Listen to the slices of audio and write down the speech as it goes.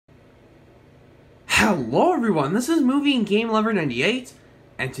Hello everyone, this is Movie and Game Lover 98,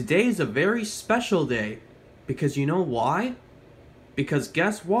 and today is a very special day. Because you know why? Because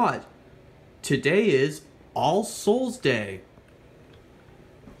guess what? Today is All Souls Day.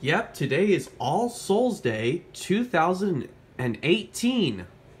 Yep, today is All Souls Day 2018.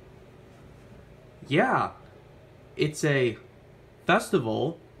 Yeah, it's a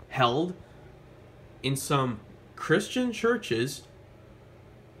festival held in some Christian churches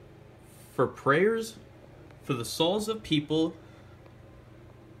for prayers for the souls of people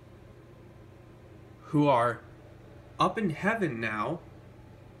who are up in heaven now.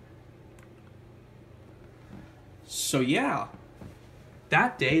 So yeah,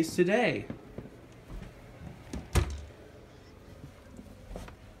 that day is today.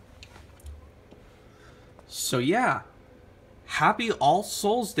 So yeah, happy All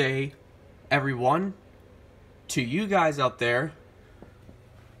Souls Day, everyone, to you guys out there.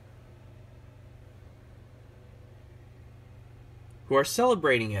 Who are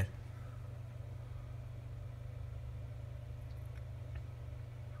celebrating it.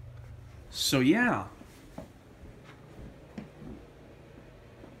 So yeah.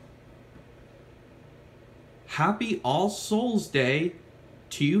 Happy All Souls Day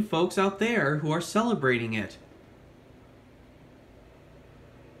to you folks out there who are celebrating it.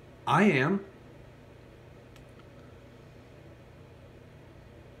 I am.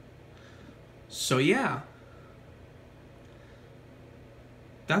 So yeah.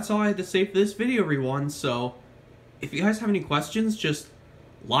 That's all I had to say for this video, everyone. So, if you guys have any questions, just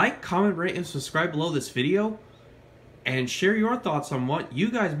like, comment, rate, and subscribe below this video. And share your thoughts on what you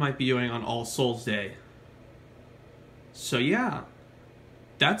guys might be doing on All Souls Day. So yeah,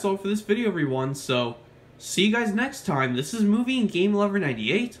 that's all for this video, everyone. So, see you guys next time. This is Movie and Game Lover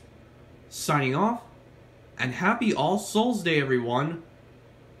 98, signing off. And happy All Souls Day, everyone.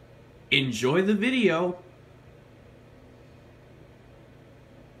 Enjoy the video.